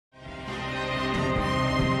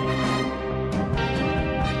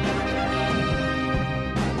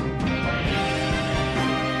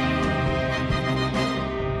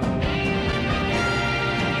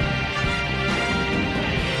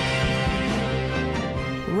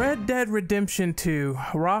Red Dead Redemption 2,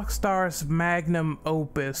 Rockstar's magnum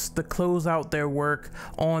opus to close out their work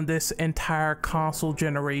on this entire console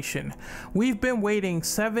generation. We've been waiting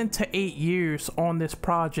 7 to 8 years on this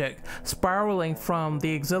project, spiraling from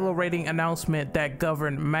the exhilarating announcement that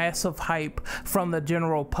governed massive hype from the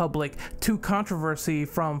general public to controversy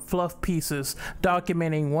from fluff pieces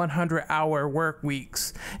documenting 100-hour work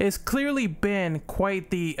weeks. It's clearly been quite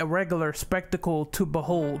the irregular spectacle to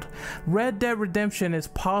behold. Red Dead Redemption is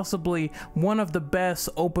possibly one of the best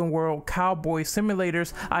open world cowboy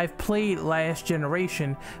simulators I've played last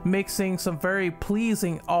generation, mixing some very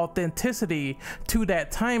pleasing authenticity to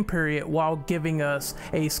that time period while giving us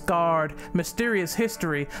a scarred, mysterious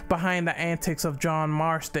history behind the antics of John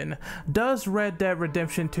Marston. Does Red Dead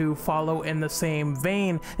Redemption 2 follow in the same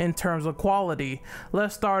vein in terms of quality?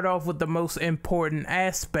 Let's start off with the most important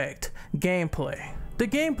aspect: gameplay. The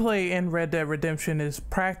gameplay in Red Dead Redemption is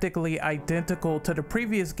practically identical to the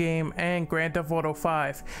previous game and Grand Theft Auto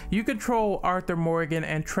 5. You control Arthur Morgan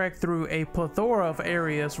and trek through a plethora of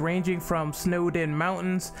areas ranging from snowed-in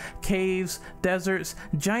mountains, caves, deserts,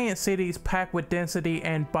 giant cities packed with density,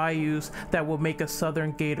 and bayous that will make a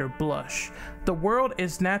southern gator blush. The world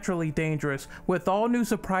is naturally dangerous, with all new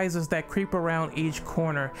surprises that creep around each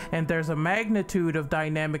corner, and there's a magnitude of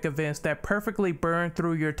dynamic events that perfectly burn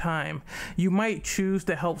through your time. You might choose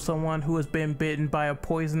to help someone who has been bitten by a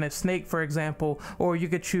poisonous snake, for example, or you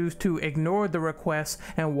could choose to ignore the request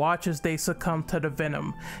and watch as they succumb to the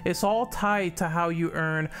venom. It's all tied to how you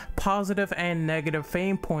earn positive and negative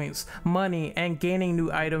fame points, money, and gaining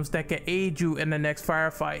new items that can aid you in the next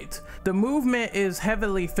firefight. The movement is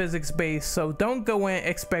heavily physics-based, so don't go in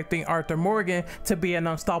expecting Arthur Morgan to be an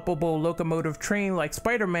unstoppable locomotive train like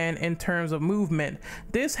Spider-Man in terms of movement.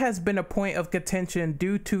 This has been a point of contention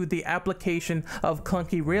due to the application of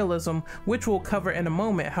clunky realism, which we'll cover in a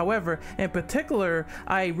moment. However, in particular,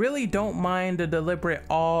 I really don't mind the deliberate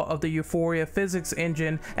awe of the Euphoria physics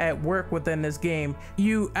engine at work within this game.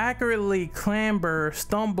 You accurately clamber,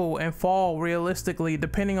 stumble, and fall realistically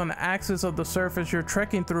depending on the axis of the surface you're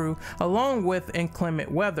trekking through, along with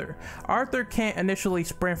inclement weather. Arthur can't initially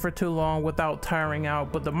sprint for too long without tiring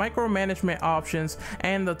out, but the micromanagement options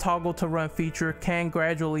and the toggle to run feature can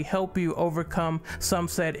gradually help you overcome some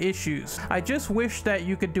said issues. I just wish that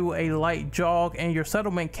you could do a light jog in your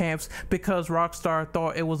settlement camps, because Rockstar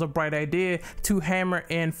thought it was a bright idea to hammer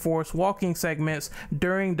in forced walking segments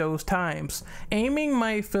during those times. Aiming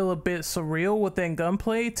might feel a bit surreal within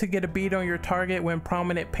gunplay to get a beat on your target when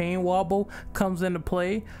prominent pain wobble comes into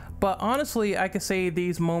play, but honestly, I could say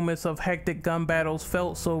these moments of hectic gun battles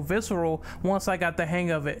felt so visceral once I got the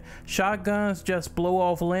hang of it. Shotguns just blow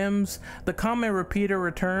off limbs, the common repeater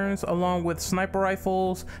returns along with sniper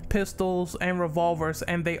rifles, pistols, and revolvers,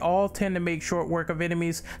 and they all tend to make short work of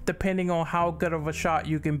enemies depending on how good of a shot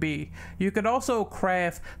you can be. You could also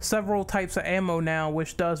craft several types of ammo now,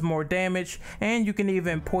 which does more damage, and you can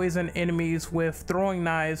even poison enemies with throwing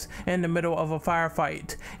knives in the middle of a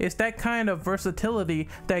firefight. It's that kind of versatility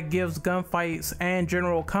that gives gunfights and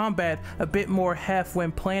general combat a bit more heft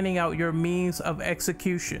when planning out your means of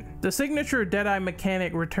execution. The signature Deadeye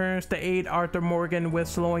mechanic returns to aid Arthur Morgan with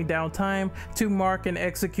slowing down time to mark and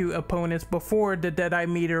execute opponents before the Deadeye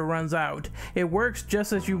meter runs out. It works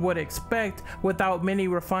just as you would expect without many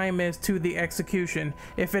refinements to the execution.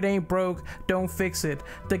 If it ain't broke, don't fix it.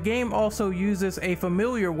 The game also uses a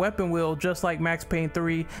familiar weapon wheel just like Max Payne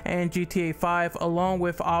 3 and GTA 5, along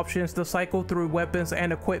with options to cycle through weapons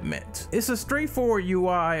and equipment. It's a straightforward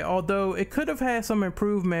UI, although it could have had some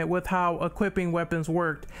improvement with how equipping weapons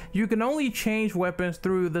worked. You can only change weapons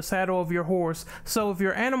through the saddle of your horse, so if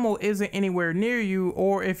your animal isn't anywhere near you,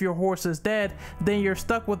 or if your horse is dead, then you're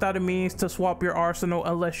stuck without a means to swap your arsenal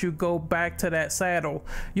unless you go back to that saddle.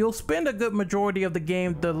 You'll spend a good majority of the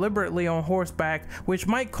game deliberately on horseback, which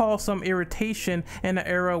might cause some irritation in an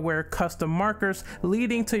era where custom markers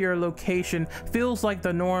leading to your location feels like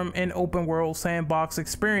the norm in open world sandbox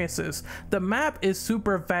experiences. The map is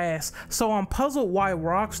super vast, so I'm puzzled why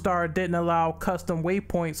Rockstar didn't allow custom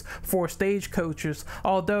waypoints for stagecoaches,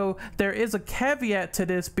 although there is a caveat to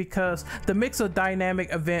this because the mix of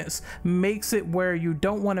dynamic events makes it where you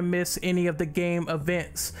don't want to miss any of the game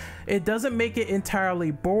events. It doesn't make it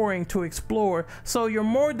entirely boring to explore, so you're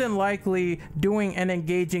more than likely doing an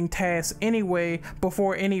engaging task anyway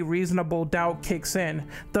before any reasonable doubt kicks in.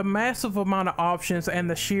 The massive amount of options and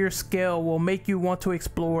the sheer scale will make you want to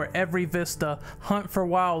explore every vista, hunt for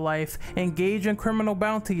wildlife, engage in criminal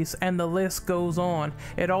bounties, and the list goes on.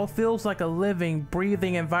 It all feels like a living,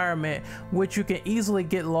 breathing environment which you can easily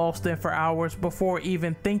get lost in for hours before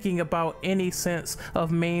even thinking about any sense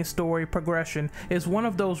of main story progression. It's one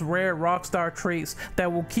of those rare rare Rockstar traits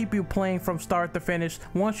that will keep you playing from start to finish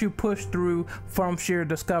once you push through from sheer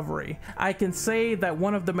discovery. I can say that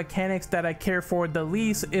one of the mechanics that I care for the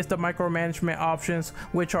least is the micromanagement options,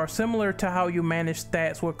 which are similar to how you manage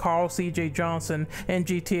stats with Carl C.J. Johnson in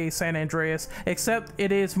GTA San Andreas, except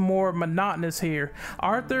it is more monotonous here.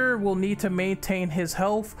 Arthur will need to maintain his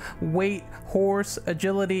health, weight, horse,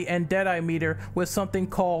 agility, and Deadeye meter with something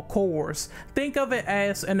called cores. Think of it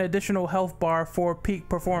as an additional health bar for peak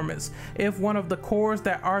performance. If one of the cores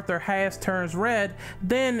that Arthur has turns red,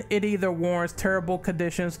 then it either warrants terrible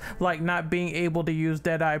conditions like not being able to use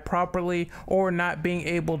Deadeye properly, or not being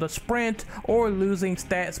able to sprint, or losing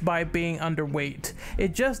stats by being underweight.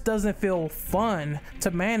 It just doesn't feel fun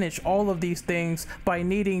to manage all of these things by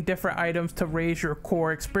needing different items to raise your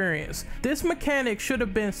core experience. This mechanic should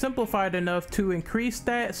have been simplified enough to increase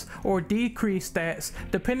stats or decrease stats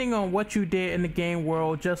depending on what you did in the game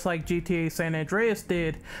world, just like GTA San Andreas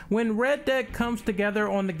did. When Red Dead comes together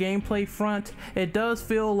on the gameplay front, it does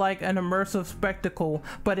feel like an immersive spectacle,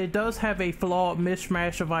 but it does have a flawed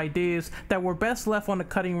mishmash of ideas that were best left on the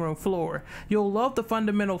cutting room floor. You'll love the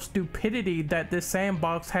fundamental stupidity that this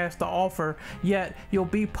sandbox has to offer, yet you'll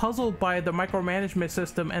be puzzled by the micromanagement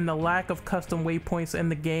system and the lack of custom waypoints in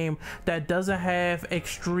the game that doesn't have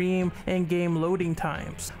extreme in-game loading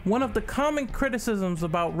times. One of the common criticisms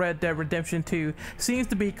about Red Dead Redemption 2 seems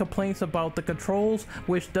to be complaints about the controls,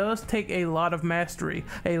 which does take a lot of mastery,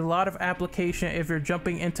 a lot of application if you're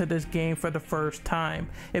jumping into this game for the first time.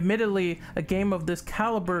 Admittedly, a game of this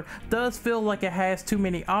caliber does feel like it has too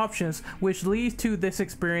many options, which leads to this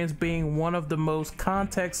experience being one of the most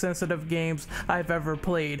context-sensitive games I've ever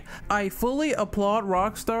played. I fully applaud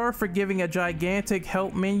Rockstar for giving a gigantic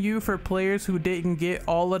help menu for players who didn't get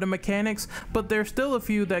all of the mechanics, but there's still a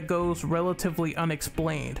few that goes relatively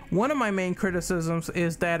unexplained. One of my main criticisms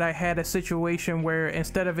is that I had a situation where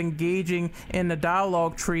instead of engaging in the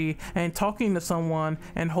dialogue tree and talking to someone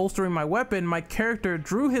and holstering my weapon, my character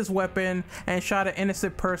drew his weapon and shot an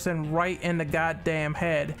innocent person right in the goddamn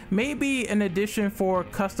head. Maybe an addition for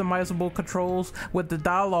customizable controls with the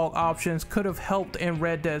dialogue options could have helped in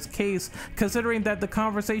Red Dead's case, considering that the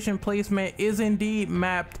conversation placement is indeed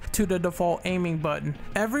mapped to the default aiming button.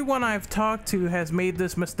 Everyone I've talked to has made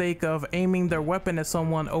this mistake of aiming their weapon at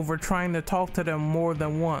someone over trying to talk to them more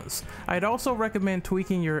than once. I'd also recommend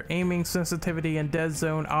tweaking your aiming sensitivity and dead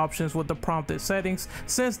zone options with the prompted settings,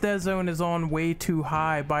 since dead zone is on way too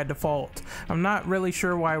high by default. I'm not really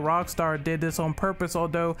sure why Rockstar did this on purpose,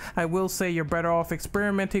 although I will say you're better off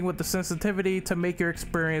experimenting with the sensitivity to make your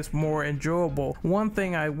experience more enjoyable. One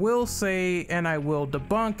thing I will say, and I will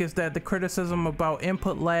debunk, is that the criticism about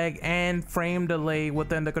input lag and frame delay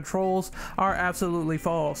within the controls are absolutely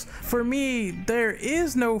false. For me, there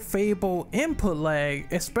is no fable input lag,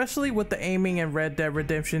 especially with the aiming in Red Dead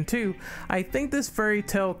Redemption 2. I think this fairy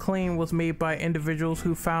tale claim was made by individuals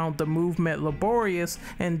who found the movement laborious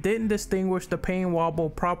and didn't distinguish the pain wobble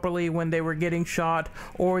properly when they were getting shot,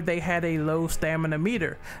 or they had a low stamina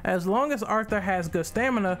meter. As long as Arthur has good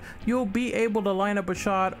stamina, you'll be able to line up a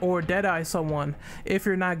shot or deadeye someone. If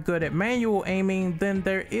you're not good at manual aiming, then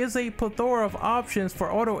there is a plethora of options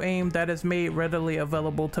for auto aim that is made readily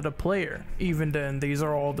available to the player. Even then, these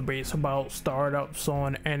are all debates about startups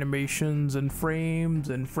on animations and frames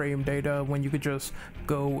and frame data, when you could just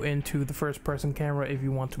go into the first person camera if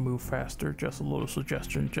you want to move faster. Just a little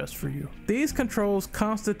suggestion just for you. These controls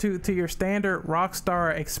constitute to your standard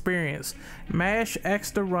Rockstar experience. Mash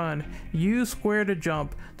X to run, use square to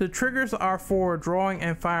jump. The triggers are for drawing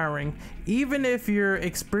and firing. Even if you're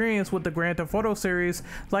experienced with the Grand Theft Auto series,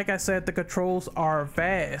 like I said, the controls are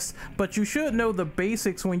vast, but you should know the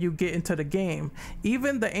basics when you get into the game.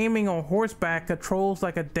 Even the aiming on horseback controls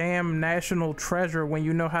like a damn national treasure when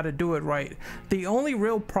you know how to do it right. The only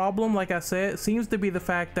real problem, like I said, seems to be the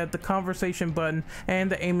fact that the conversation button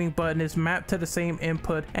and the aiming button is mapped to the same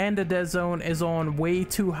input, and the dead zone is on way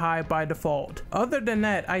too high by default. Other than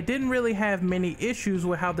that, I didn't really have many issues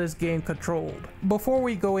with how this game controlled. Before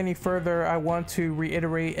we go any further, I want to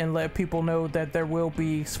reiterate and let people know that there will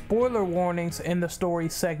be spoiler warnings in the story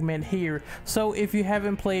segment here. So if you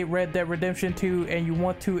haven't played Red Dead Redemption 2 and you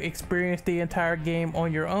want to experience the entire game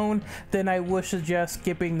on your own, then I would suggest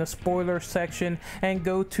skipping the spoiler section and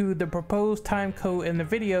go to the proposed time code in the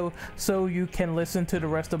video so you can listen to the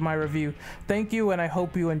rest of my review. Thank you, and I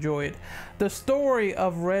hope you enjoy it. The story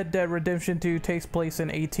of Red Dead Redemption 2 takes place in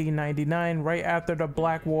 1899, right after the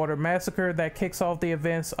Blackwater Massacre that kicks off the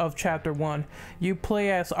events of Chapter 1. You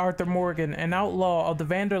play as Arthur Morgan, an outlaw of the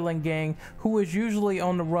Vanderlyn gang who is usually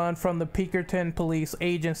on the run from the Pinkerton Police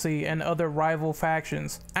Agency and other rival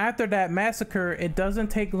factions. After that massacre, it doesn't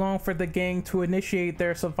take long for the gang to to initiate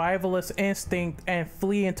their survivalist instinct and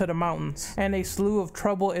flee into the mountains, and a slew of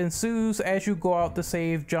trouble ensues as you go out to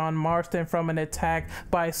save John Marston from an attack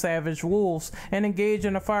by savage wolves and engage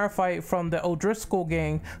in a firefight from the O'Driscoll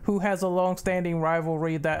gang, who has a long-standing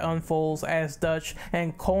rivalry that unfolds as Dutch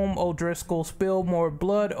and Colm O'Driscoll spill more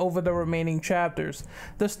blood over the remaining chapters.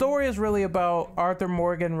 The story is really about Arthur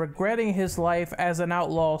Morgan regretting his life as an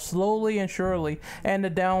outlaw slowly and surely, and the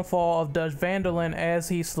downfall of Dutch Van der Linde as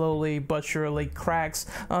he slowly but surely cracks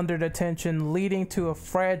under the tension, leading to a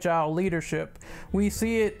fragile leadership. We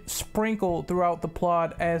see it sprinkled throughout the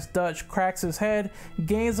plot as Dutch cracks his head,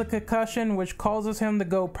 gains a concussion which causes him to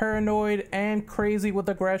go paranoid and crazy with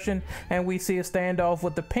aggression, and we see a standoff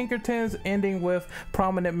with the Pinkertons ending with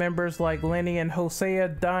prominent members like Lenny and Hosea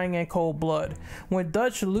dying in cold blood. When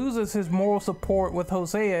Dutch loses his moral support with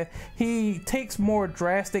Hosea, he takes more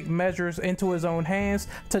drastic measures into his own hands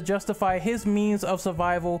to justify his means of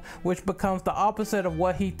survival, which becomes the opposite of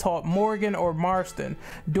what he taught Morgan or Marston,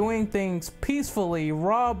 doing things peacefully,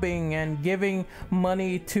 robbing and giving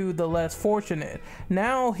money to the less fortunate.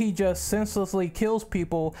 Now he just senselessly kills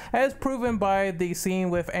people, as proven by the scene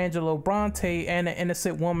with Angelo Bronte and an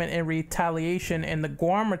innocent woman in retaliation in the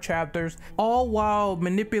Guarma chapters, all while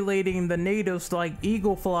manipulating the natives like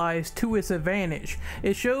eagle flies to his advantage.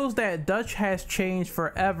 It shows that Dutch has changed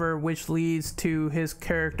forever, which leads to his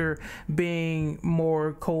character being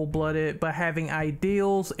more cold-blooded but having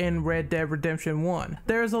ideals in Red Dead Redemption 1.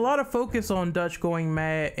 There's a lot of focus on Dutch going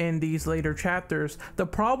mad in these later chapters. The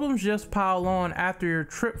problems just pile on after your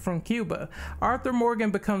trip from Cuba. Arthur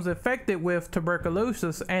Morgan becomes infected with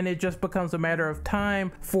tuberculosis, and it just becomes a matter of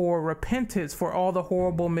time for repentance for all the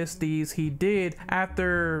horrible misdeeds he did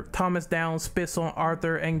after Thomas Downes spits on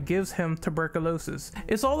Arthur and gives him tuberculosis.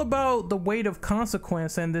 It's all about the weight of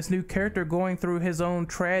consequence and this new character going through his own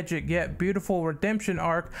tragic yet beautiful redemption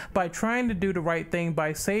arc by trying to do the right thing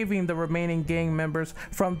by saving the remaining gang members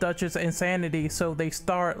from Dutch's insanity so they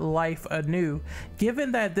start life anew.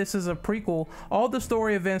 Given that this is a prequel, all the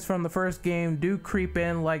story events from the first game do creep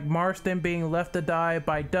in, like Marston being left to die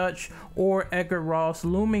by Dutch or Edgar Ross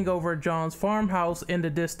looming over John's farmhouse in the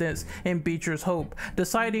distance in Beecher's Hope,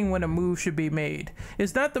 deciding when a move should be made.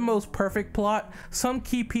 It's not the most perfect plot. Some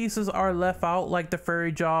key pieces are left out, like the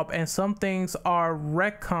ferry job, and some things are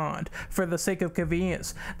retconned for the sake of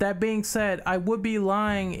convenience. That being said, I would be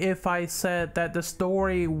lying if I said that the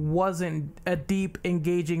story wasn't a deep,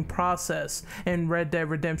 engaging process in Red Dead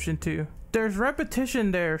Redemption 2. There's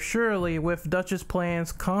repetition there, surely, with Dutch's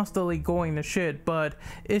plans constantly going to shit, but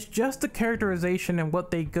it's just the characterization and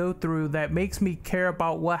what they go through that makes me care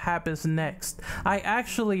about what happens next. I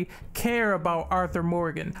actually care about Arthur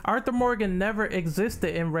Morgan. Arthur Morgan never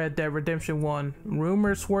existed in Red Dead Redemption 1.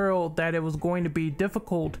 Rumors swirled that it was going to be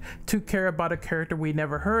difficult to care about a character we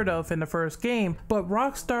never heard of in the first game, but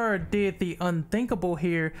Rockstar did the unthinkable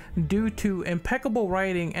here due to impeccable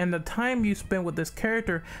writing and the time you spend with this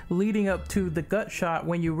character leading up to the gut shot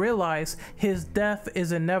when you realize his death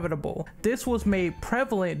is inevitable. This was made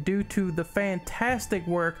prevalent due to the fantastic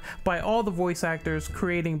work by all the voice actors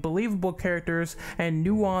creating believable characters and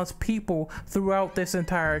nuanced people throughout this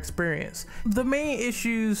entire experience. The main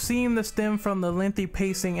issues seem to stem from the lengthy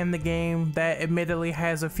pacing in the game that admittedly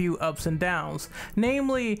has a few ups and downs.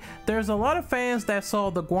 Namely, there's a lot of fans that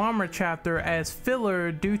saw the Guarma chapter as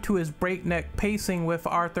filler due to his breakneck pacing with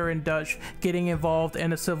Arthur and Dutch getting involved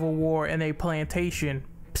in a civil war in a plantation.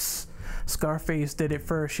 Psst. Scarface did it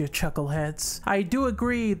first, you chuckleheads. I do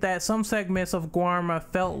agree that some segments of Guarma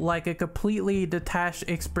felt like a completely detached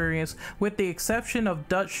experience, with the exception of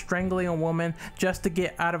Dutch strangling a woman just to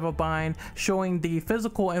get out of a bind, showing the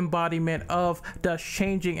physical embodiment of Dutch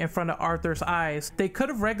changing in front of Arthur's eyes. They could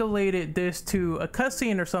have regulated this to a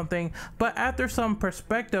cutscene or something, but after some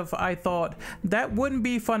perspective I thought that wouldn't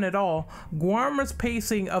be fun at all. Guarma's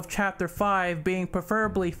pacing of chapter 5 being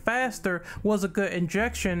preferably faster was a good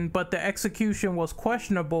injection, but the execution was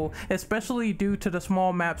questionable, especially due to the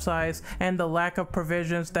small map size and the lack of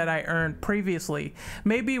provisions that I earned previously.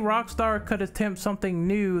 Maybe Rockstar could attempt something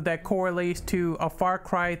new that correlates to a Far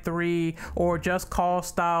Cry 3 or Just Cause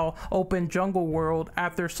style open jungle world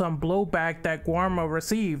after some blowback that Guarma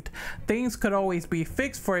received. Things could always be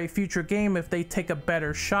fixed for a future game if they take a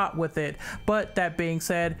better shot with it, but that being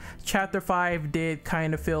said, chapter 5 did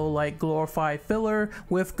kind of feel like glorified filler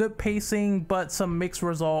with good pacing but some mixed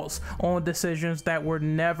results on decisions that were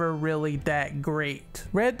never really that great.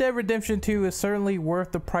 Red Dead Redemption 2 is certainly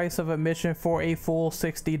worth the price of admission for a full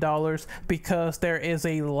 $60 because there is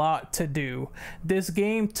a lot to do. This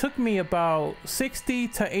game took me about 60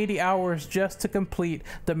 to 80 hours just to complete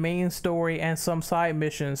the main story and some side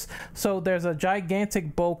missions, so there's a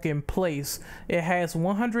gigantic bulk in place. It has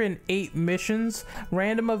 108 missions,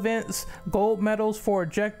 random events, gold medals for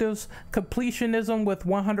objectives, completionism with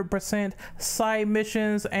 100%, side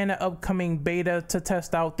missions, and an upcoming beta to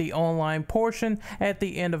test out the online portion at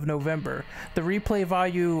the end of November. The replay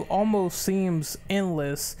value almost seems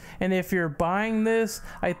endless, and if you're buying this,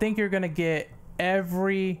 I think you're gonna get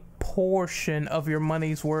every portion of your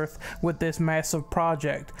money's worth with this massive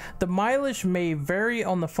project. The mileage may vary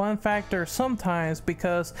on the fun factor sometimes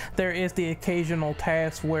because there is the occasional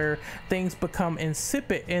task where things become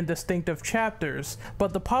insipid in distinctive chapters,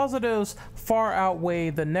 but the positives far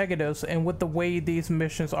outweigh the negatives, and with the way these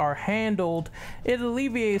missions are handled, it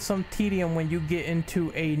alleviates some tedium when you get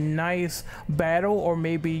into a nice battle, or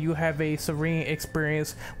maybe you have a serene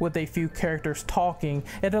experience with a few characters talking.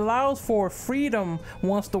 It allows for freedom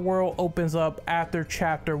once the world opens up after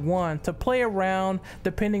chapter 1 to play around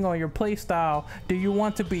depending on your play style. Do you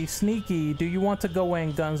want to be sneaky? Do you want to go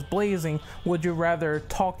in guns blazing? Would you rather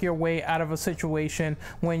talk your way out of a situation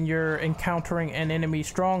when you're encountering an enemy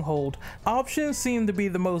stronghold? Options seem to be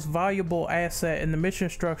the most valuable asset in the mission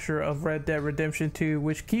structure of Red Dead Redemption 2,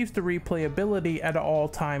 which keeps the replayability at an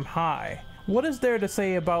all-time high. What is there to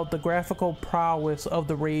say about the graphical prowess of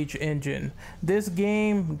the Rage engine? This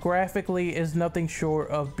game graphically is nothing short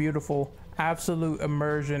of beautiful. Absolute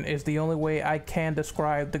immersion is the only way I can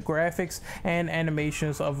describe the graphics and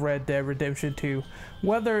animations of Red Dead Redemption 2.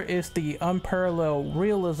 Whether it's the unparalleled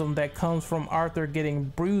realism that comes from Arthur getting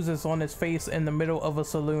bruises on his face in the middle of a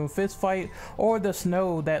saloon fistfight, or the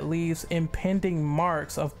snow that leaves impending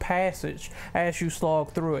marks of passage as you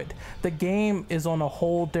slog through it, the game is on a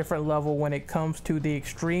whole different level when it comes to the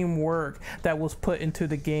extreme work that was put into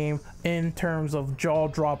the game in terms of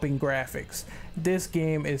jaw-dropping graphics. This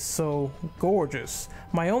game is so gorgeous.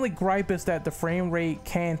 My only gripe is that the frame rate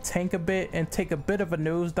can tank a bit and take a bit of a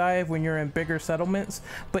nosedive when you're in bigger settlements,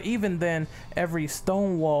 but even then, every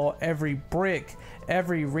stone wall, every brick,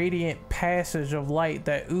 every radiant passage of light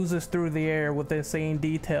that oozes through the air with insane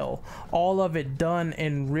detail, all of it done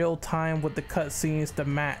in real time with the cutscenes to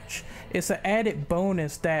match. It's an added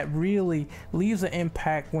bonus that really leaves an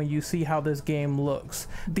impact when you see how this game looks.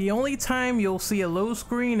 The only time you'll see a load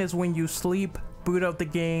screen is when you sleep, boot up the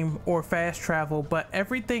game, or fast travel, but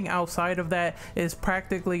everything outside of that is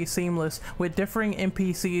practically seamless, with differing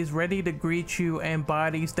NPCs ready to greet you and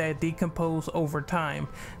bodies that decompose over time.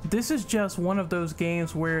 This is just one of those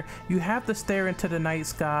games where you have to stare into the night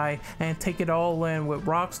sky and take it all in, with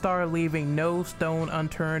Rockstar leaving no stone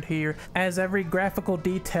unturned here, as every graphical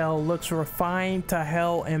detail looks refined to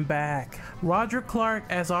hell and back. Roger Clark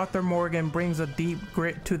as Arthur Morgan brings a deep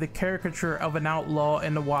grit to the caricature of an outlaw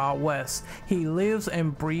in the Wild West. He lives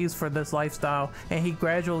and breathes for this lifestyle, and he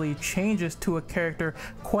gradually changes to a character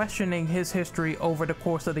questioning his history over the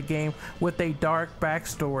course of the game with a dark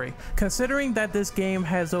backstory. Considering that this game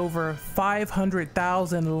has over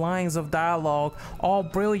 500,000 lines of dialogue, all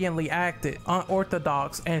brilliantly acted,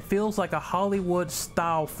 unorthodox, and feels like a Hollywood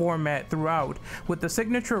style format throughout, with the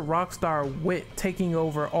signature Rockstar wit taking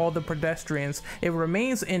over all the pedestrians, it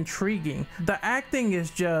remains intriguing. The acting is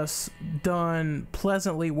just done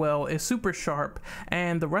pleasantly well, it's super sharp,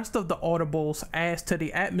 and the rest of the audibles adds to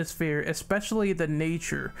the atmosphere, especially the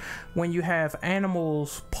nature. When you have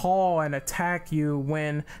animals paw and attack you,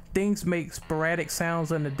 when things make sporadic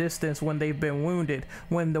sounds in the distance when they've been wounded,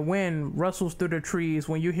 when the wind rustles through the trees,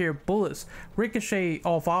 when you hear bullets ricochet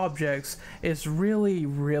off objects, it's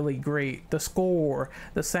really great. The score,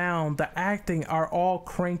 the sound, the acting are all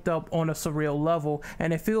cranked up on a surreal level,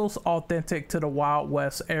 and it feels authentic to the Wild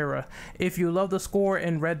West era. If you love the score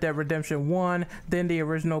in Red Dead Redemption 1, then the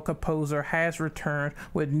original composer has returned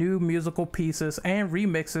with new musical pieces and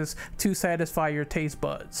remixes to satisfy your taste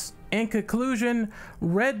buds. In conclusion,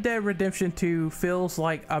 Red Dead Redemption 2 feels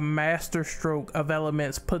like a masterstroke of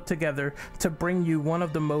elements put together to bring you one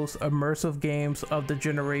of the most immersive games of the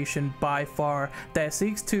generation by far, that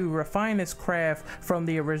seeks to refine its craft from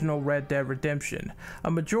the original Red Dead Redemption. A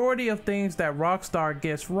majority of things that Rockstar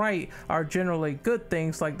gets right are generally good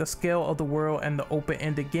things, like the scale of the world and the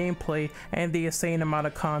open-ended gameplay and the insane amount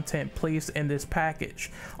of content placed in this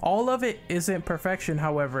package. All of it isn't perfection,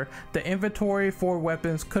 however. The inventory for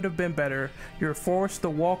weapons could have been been better. You're forced to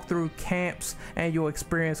walk through camps and you'll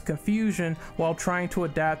experience confusion while trying to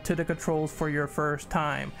adapt to the controls for your first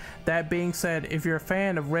time. That being said, if you're a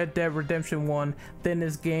fan of Red Dead Redemption 1, then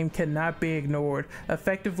this game cannot be ignored,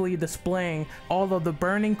 effectively displaying all of the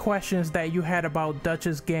burning questions that you had about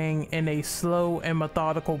Dutch's gang in a slow and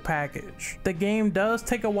methodical package. The game does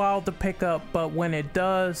take a while to pick up, but when it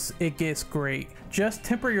does, it gets great. Just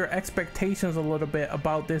temper your expectations a little bit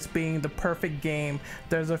about this being the perfect game.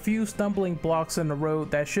 There's a few stumbling blocks in the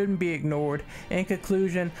road that shouldn't be ignored. In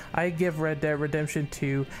conclusion, I give Red Dead Redemption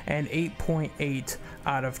 2 an 8.8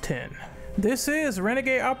 out of 10. This is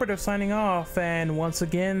Renegade Operative signing off, and once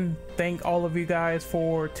again, thank all of you guys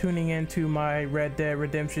for tuning into my Red Dead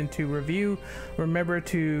Redemption 2 review. Remember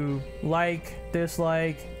to like,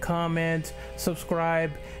 dislike, comment,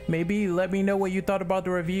 subscribe. Maybe let me know what you thought about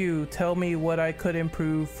the review. Tell me what I could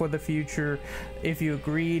improve for the future. If you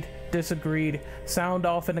agreed, disagreed, sound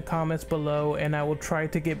off in the comments below, and I will try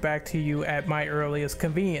to get back to you at my earliest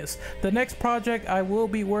convenience. The next project I will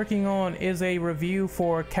be working on is a review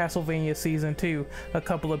for Castlevania Season 2. A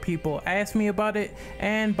couple of people asked me about it,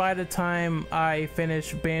 and by the time I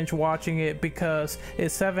finish binge watching it, because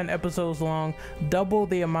it's 7 episodes long, double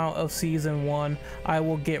the amount of Season 1, I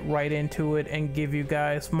will get right into it and give you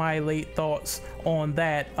guys my late thoughts on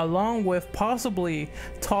that, along with possibly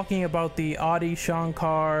talking about the Adi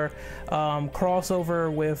Shankar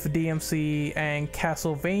crossover with DMC and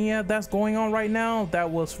Castlevania that's going on right now, that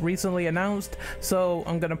was recently announced. So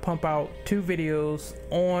I'm gonna pump out 2 videos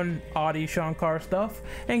on Adi Shankar stuff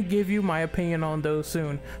and give you my opinion on those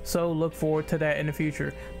soon, so look forward to that in the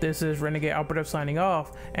future. This is Renegade Operative signing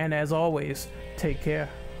off, and as always, take care.